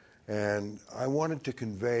 And I wanted to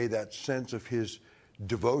convey that sense of his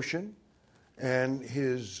devotion and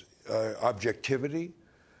his objectivity.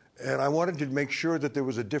 And I wanted to make sure that there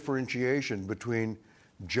was a differentiation between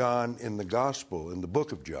John in the Gospel, in the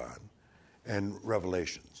book of John, and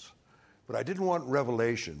Revelations. But I didn't want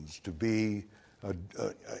Revelations to be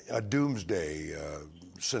a doomsday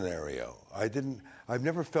scenario. I've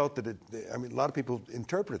never felt that a lot of people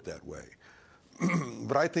interpret it that way.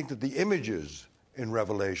 But I think that the images in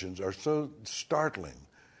Revelations are so startling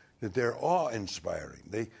that they're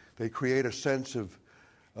awe-inspiring. They create a sense of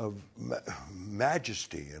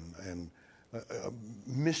majesty and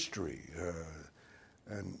mystery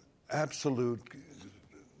and absolute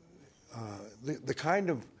the kind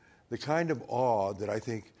of awe that I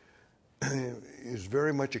think is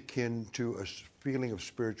very much akin to a feeling of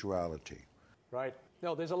spirituality. Right.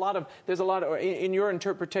 No, there's a lot of in your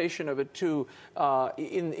interpretation of it too.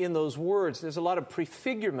 In those words, there's a lot of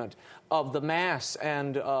prefigurement of the Mass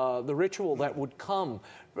and the ritual that would come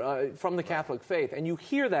from the Catholic faith, and you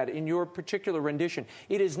hear that in your particular rendition.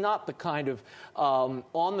 It is not the kind of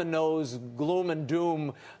on-the-nose, gloom and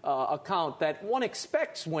doom account that one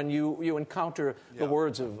expects when you encounter the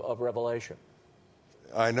words of Revelation.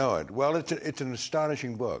 I know it. Well, it's an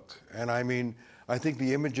astonishing book, and I mean, I think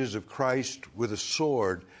the images of Christ with a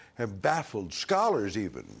sword have baffled scholars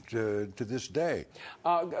even to this day.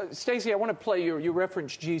 Stacy, I want to play you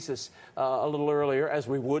referenced Jesus a little earlier, as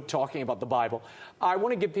we would, talking about the Bible. I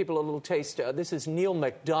want to give people a little taste. This is Neil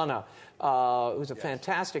McDonough, who's a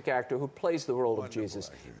fantastic actor who plays the role of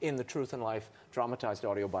Jesus in the Truth and Life dramatized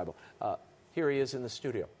audio Bible. Here he is in the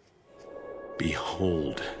studio.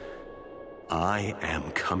 Behold, I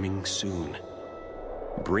am coming soon,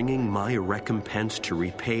 bringing my recompense to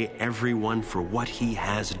repay everyone for what he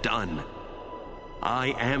has done.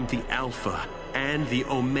 I am the Alpha and the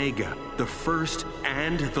Omega, the first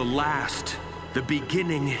and the last, the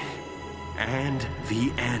beginning and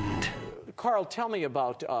the end. Carl, tell me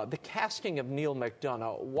about the casting of Neil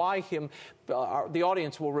McDonough. Why him? The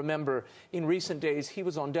audience will remember in recent days he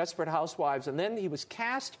was on Desperate Housewives, and then he was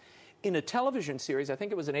cast in a television series. I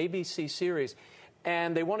think it was an ABC series,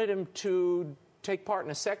 and they wanted him to take part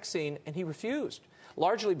in a sex scene, and he refused,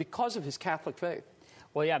 largely because of his Catholic faith.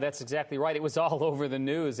 Well, yeah, that's exactly right. It was all over the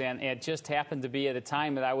news, and it just happened to be at a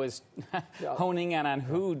time that I was honing in on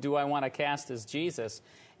who do I want to cast as Jesus.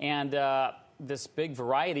 And this big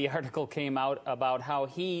Variety article came out about how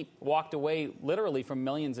he walked away literally from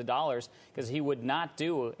millions of dollars because he would not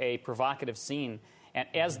do a provocative scene and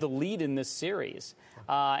as the lead in this series,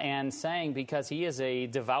 and saying because he is a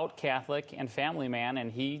devout Catholic and family man,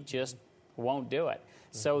 and he just won't do it.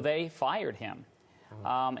 So they fired him.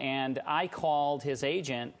 And I called his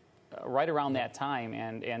agent right around that time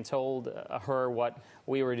and told her what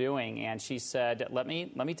we were doing. And she said, let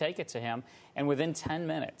me take it to him. And within 10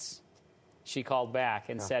 minutes, she called back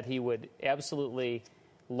and said he would absolutely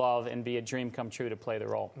love and be a dream come true to play the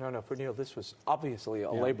role. No, for Neil, this was obviously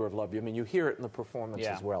a labor of love. I mean, you hear it in the performance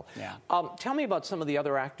as well. Yeah. Tell me about some of the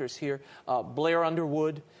other actors here. Blair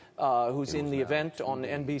Underwood, who's in The Event on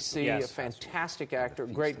NBC, a fantastic actor,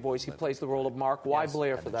 great voice. He plays the role of Mark. Why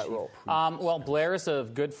Blair for that role? Well, Blair is a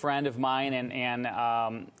good friend of mine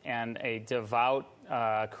and a devout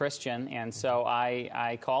Christian, and so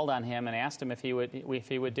I called on him and asked him if he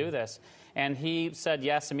would do this, and he said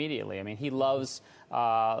yes immediately. I mean, he loves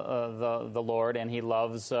the Lord, and he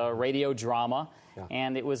loves radio drama.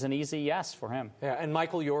 And it was an easy yes for him. Yeah, and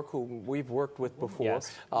Michael York, who we've worked with before,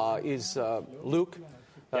 is Luke.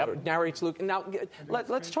 Narrates Luke. Now,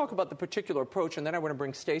 let's talk about the particular approach, and then I want to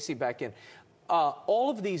bring Stacy back in. all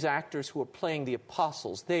of these actors who are playing the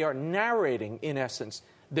apostles, they are narrating, in essence,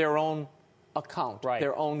 their own account,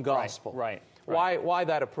 their own gospel. Right. Why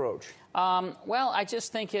that approach? Well, I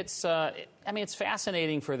just think it's, it's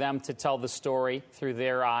fascinating for them to tell the story through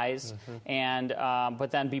their eyes, and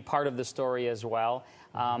but then be part of the story as well.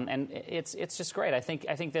 And it's just great. I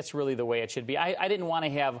think that's really the way it should be. I didn't want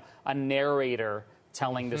to have a narrator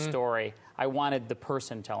telling the story. I wanted the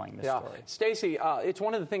person telling the story. Stacy, it's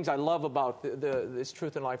one of the things I love about this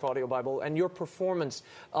Truth and Life audio Bible, and your performance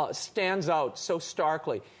stands out so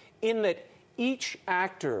starkly in that each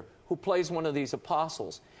actor who plays one of these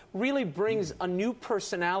apostles really brings a new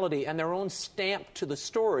personality and their own stamp to the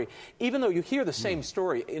story. Even though you hear the same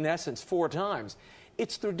story, in essence, 4 times,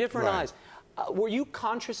 it's through different eyes. Were you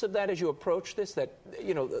conscious of that as you approached this, that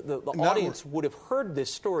the audience would have heard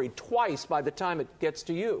this story twice by the time it gets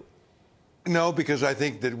to you? No, because I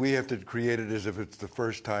think that we have to create it as if it's the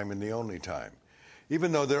first time and the only time.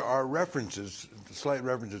 Even though there are references, slight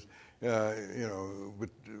references, with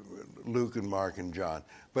Luke and Mark and John.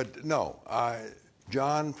 But no,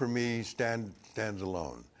 John, for me, stands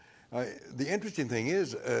alone. The interesting thing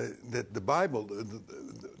is that the Bible,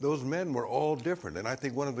 those men were all different. And I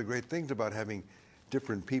think one of the great things about having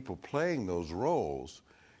different people playing those roles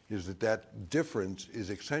is that difference is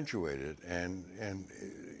accentuated, and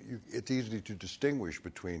it's easy to distinguish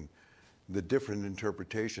between the different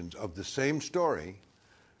interpretations of the same story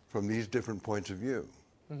from these different points of view.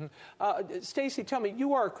 Stacy, tell me,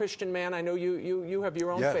 you are a Christian man. I know you have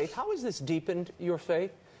your own faith. How has this deepened your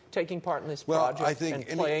faith, taking part in this project I think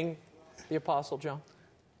and playing the Apostle John?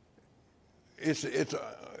 It's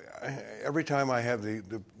every time I have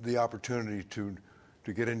the opportunity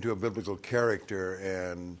to get into a biblical character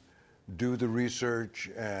and do the research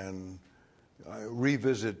and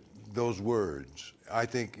revisit those words, I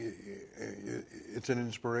think it's an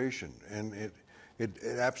inspiration, and it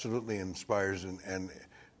absolutely inspires and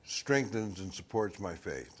strengthens and supports my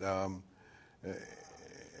faith.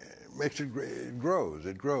 It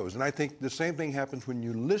grows. And I think the same thing happens when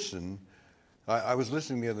you listen. I was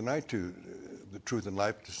listening the other night to the Truth and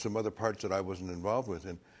Life, to some other parts that I wasn't involved with,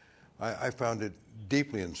 and I found it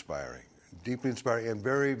deeply inspiring and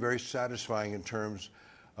very, very satisfying in terms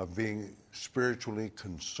of being spiritually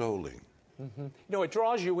consoling. It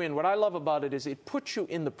draws you in. What I love about it is it puts you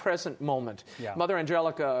in the present moment. Mother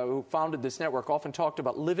Angelica, who founded this network, often talked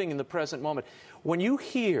about living in the present moment. When you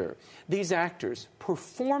hear these actors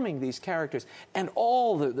performing these characters and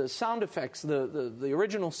all the sound effects, the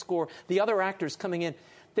original score, the other actors coming in,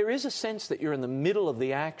 there is a sense that you're in the middle of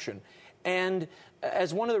the action. And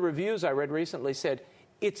as one of the reviews I read recently said,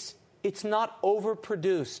 it's not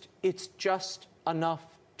overproduced. It's just enough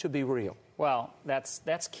to be real. Well,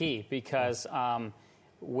 that's key, because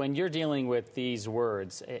when you're dealing with these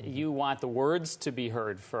words, you want the words to be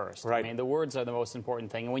heard first. Right. I mean, the words are the most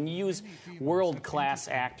important thing. And when you use world-class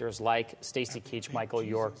actors like Stacy Keach, Michael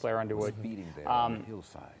York, Blair Underwood,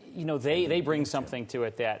 they bring something to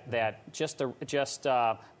it that just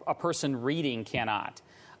a person reading cannot.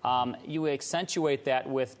 You accentuate that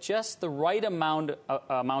with just the right amount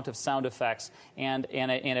of sound effects and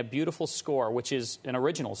a beautiful score, which is an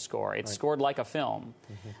original score. It's scored like a film.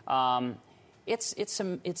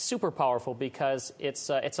 It's super powerful because it's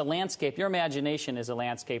a landscape. Your imagination is a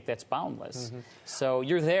landscape that's boundless. So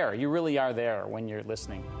you're there. You really are there when you're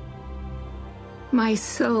listening. My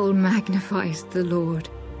soul magnifies the Lord,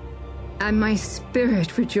 and my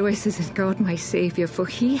spirit rejoices in God my Savior, for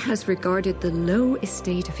he has regarded the low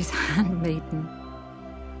estate of his handmaiden.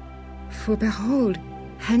 For behold,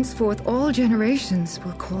 henceforth all generations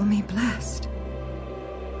will call me blessed.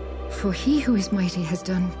 For he who is mighty has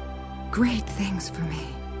done great things for me,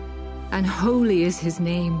 and holy is his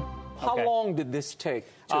name. How long did this take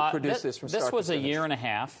to produce this from start to finish? This was a year and a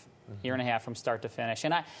half. Year and a half from start to finish,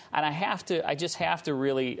 and I just have to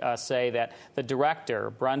really say that the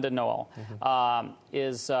director, Brenda Noel,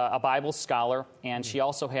 is a Bible scholar, and she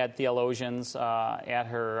also had theologians at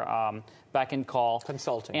her beck and call,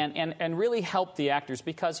 consulting, and really helped the actors,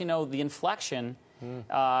 because the inflection.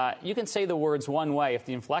 You can say the words one way. If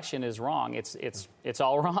the inflection is wrong, it's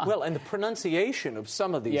all wrong. Well, and the pronunciation of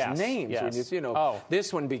some of these names. Yes.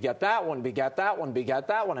 This one begat that one, begat that one, begat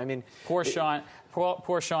that one. I mean, poor Sean Astin.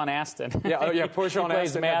 Poor Sean Astin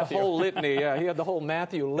had the whole litany. Yeah, he had the whole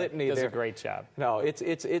Matthew litany there. Does a great job. No, it's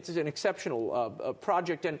an exceptional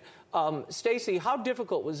project. And Stacy, how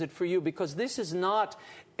difficult was it for you? Because this is not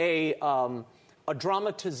a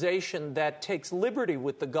dramatization that takes liberty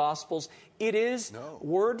with the Gospels. It is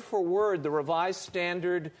word for word the Revised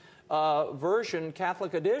Standard Version,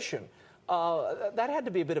 Catholic edition. That had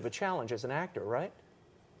to be a bit of a challenge as an actor, right?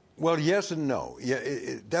 Well, yes and no. Yeah,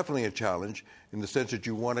 definitely a challenge in the sense that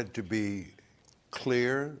you want it to be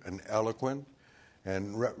clear and eloquent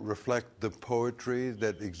and reflect the poetry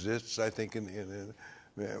that exists, I think,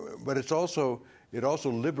 but it also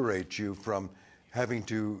liberates you from having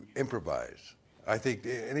to improvise. I think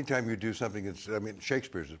anytime you do something,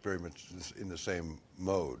 Shakespeare's is very much in the same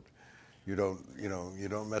mode. You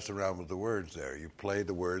don't mess around with the words there. You play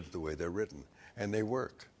the words the way they're written, and they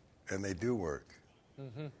work, and they do work.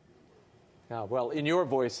 Mm-hmm. Yeah, well, in your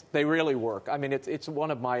voice, they really work. I mean, it's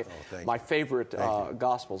one of my favorite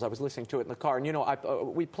gospels. I was listening to it in the car,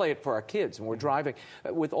 and we play it for our kids, and we're driving.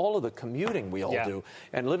 With all of the commuting we all do,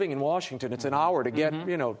 and living in Washington, it's an hour to get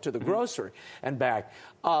to the grocery and back.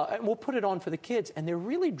 And we'll put it on for the kids, and they're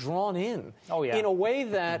really drawn in in a way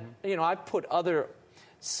that I've put other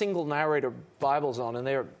single narrator Bibles on, and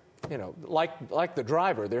they're like the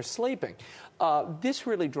driver, they're sleeping. This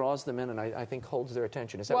really draws them in, and I think holds their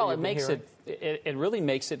attention. Is that what you've been hearing? It really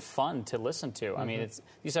makes it fun to listen to. I mean,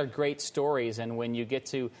 these are great stories, and when you get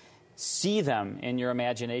to see them in your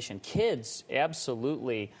imagination, kids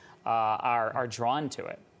absolutely are drawn to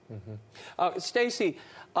it. Stacy,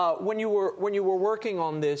 when you were working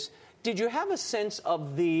on this, did you have a sense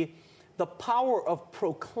of the power of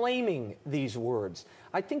proclaiming these words?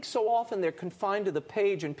 I think so often they're confined to the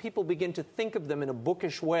page, and people begin to think of them in a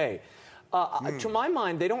bookish way. To my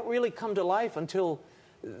mind, they don't really come to life until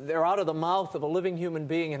they're out of the mouth of a living human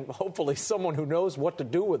being, and hopefully someone who knows what to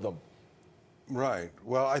do with them. Right.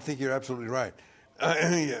 Well, I think you're absolutely right.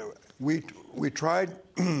 We tried,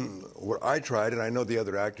 or I tried, and I know the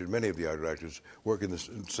other actors, many of the other actors work in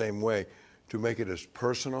the same way, to make it as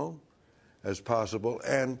personal as possible,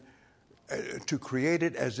 and to create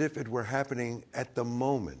it as if it were happening at the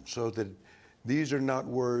moment, so that these are not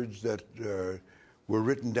words that were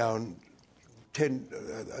written down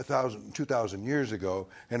 2,000 years ago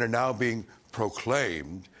and are now being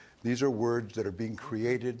proclaimed. These are words that are being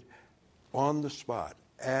created on the spot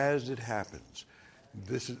as it happens.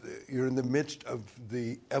 You're in the midst of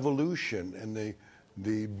the evolution and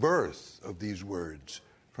the birth of these words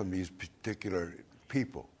from these particular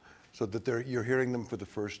people, so that you're hearing them for the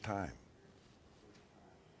first time.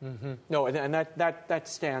 No, and that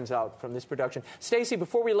stands out from this production. Stacy,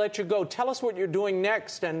 before we let you go, tell us what you're doing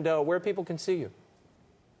next and where people can see you.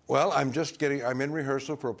 Well, I'm in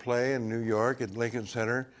rehearsal for a play in New York at Lincoln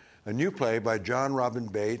Center, a new play by John Robin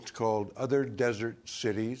Bates called Other Desert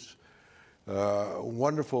Cities. A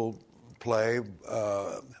wonderful play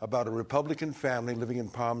about a Republican family living in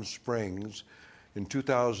Palm Springs in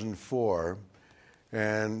 2004,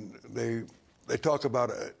 and they talk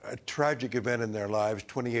about a tragic event in their lives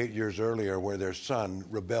 28 years earlier, where their son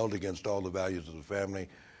rebelled against all the values of the family.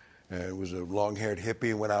 It was a long-haired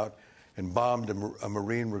hippie and went out and bombed a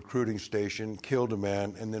Marine recruiting station, killed a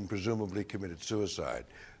man, and then presumably committed suicide.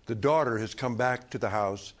 The daughter has come back to the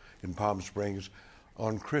house in Palm Springs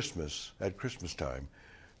on Christmas, at Christmas time,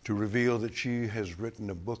 to reveal that she has written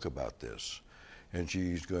a book about this, and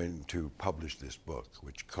she's going to publish this book,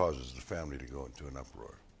 which causes the family to go into an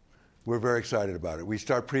uproar. We're very excited about it. We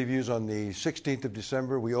start previews on the 16th of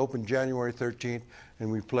December. We open January 13th,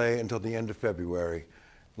 and we play until the end of February.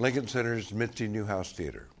 Lincoln Center's Mitzi Newhouse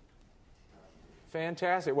Theater.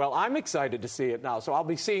 Fantastic. Well, I'm excited to see it now. So I'll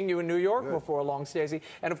be seeing you in New York before long, Stacy.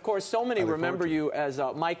 And, of course, so many remember you as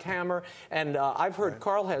Mike Hammer. And I've heard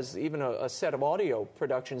Carl has even a set of audio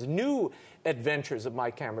productions, new adventures of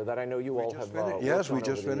Mike Hammer that I know you all have Yes, we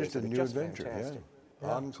just finished a new adventure. Fantastic.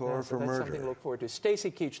 Yeah. Encore for that's Murder. Something to look forward to. Stacy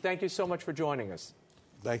Keach, thank you so much for joining us.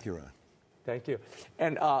 Thank you, Ron. Thank you.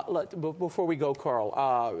 And before we go,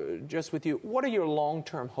 Carl, just with you, what are your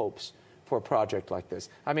long-term hopes for a project like this?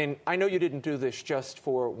 I mean, I know you didn't do this just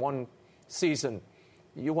for one season.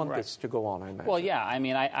 You want this to go on, I imagine. Well, yeah. I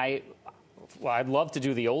mean, I'd love to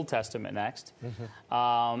do the Old Testament next,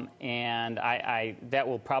 and that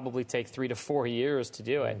will probably take 3 to 4 years to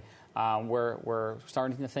do it. We're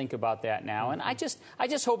starting to think about that now, and I just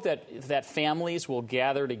hope that families will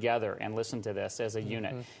gather together and listen to this as a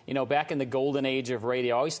unit. You know, back in the golden age of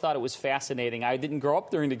radio, I always thought it was fascinating. I didn't grow up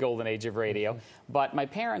during the golden age of radio, but my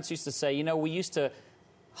parents used to say, you know, we used to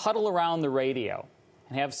huddle around the radio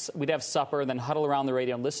and we'd have supper, then huddle around the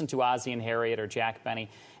radio and listen to Ozzie and Harriet or Jack Benny.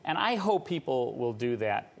 And I hope people will do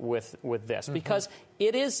that with this, because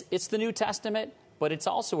it's the New Testament, but it's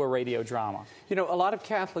also a radio drama. You know, a lot of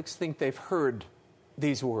Catholics think they've heard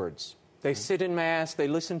these words. They sit in Mass, they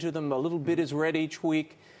listen to them, a little bit is read each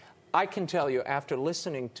week. I can tell you, after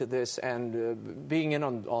listening to this and being in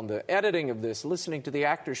on the editing of this, listening to the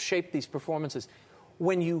actors shape these performances,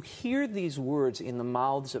 when you hear these words in the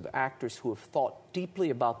mouths of actors who have thought deeply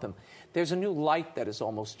about them, there's a new light that is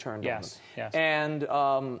almost turned on them. Yes. And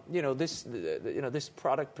this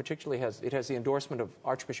product particularly has the endorsement of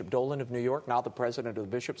Archbishop Dolan of New York, now the president of the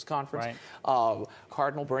Bishops' Conference,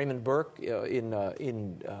 Cardinal Raymond Burke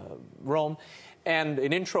in Rome, and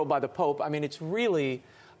an intro by the Pope. I mean, it's really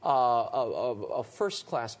a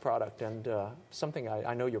first-class product, and something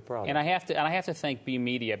I know you're proud of. And I have to thank B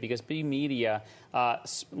Media, because B Media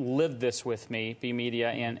lived this with me. B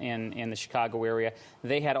Media in the Chicago area.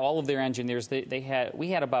 They had all of their engineers. We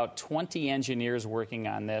had about 20 engineers working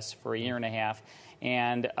on this for a year and a half,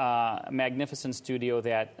 and a magnificent studio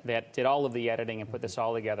that did all of the editing and put this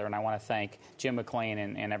all together. And I want to thank Jim McLean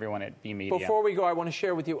and everyone at B Media. Before we go, I want to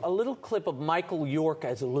share with you a little clip of Michael York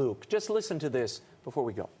as Luke. Just listen to this before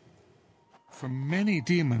we go. For many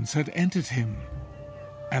demons had entered him,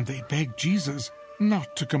 and they begged Jesus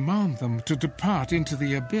not to command them to depart into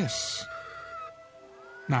the abyss.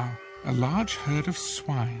 Now, a large herd of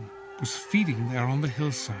swine was feeding there on the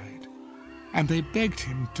hillside, and they begged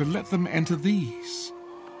him to let them enter these.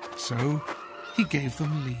 So he gave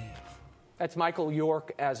them leave. That's Michael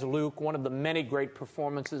York as Luke, one of the many great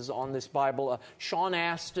performances on this Bible. Sean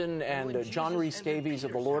Astin and John Rhys Davies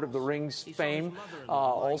of the Lord of the Rings fame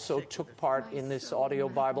also took part in this audio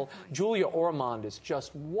Bible. Julia Ormond is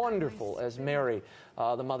just wonderful as Mary,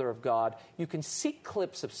 the Mother of God. You can see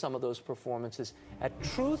clips of some of those performances at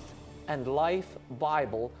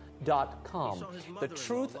truthandlifebible.com. The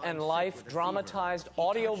Truth and Life dramatized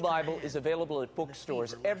audio Bible is available at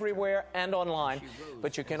bookstores everywhere and online,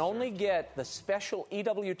 but you can only get the special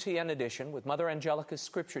EWTN edition with Mother Angelica's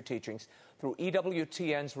scripture teachings through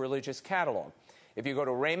EWTN's religious catalog. If you go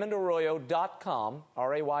to RaymondArroyo.com,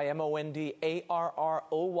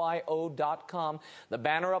 RaymondArroyo.com, the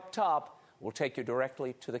banner up top will take you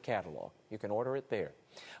directly to the catalog. You can order it there.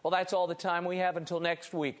 Well, that's all the time we have until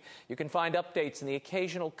next week. You can find updates and the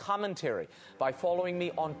occasional commentary by following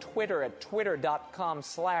me on Twitter at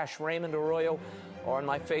twitter.com/Raymond Arroyo or on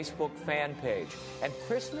my Facebook fan page. And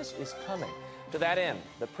Christmas is coming. To that end,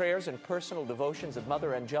 the prayers and personal devotions of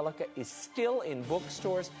Mother Angelica is still in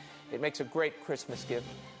bookstores. It makes a great Christmas gift.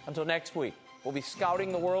 Until next week, we'll be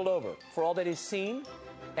scouting the world over for all that is seen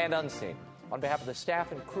and unseen. On behalf of the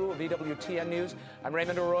staff and crew of EWTN News, I'm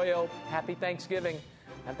Raymond Arroyo. Happy Thanksgiving,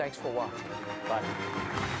 and thanks for watching.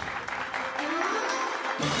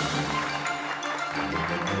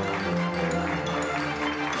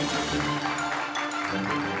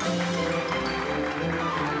 Bye.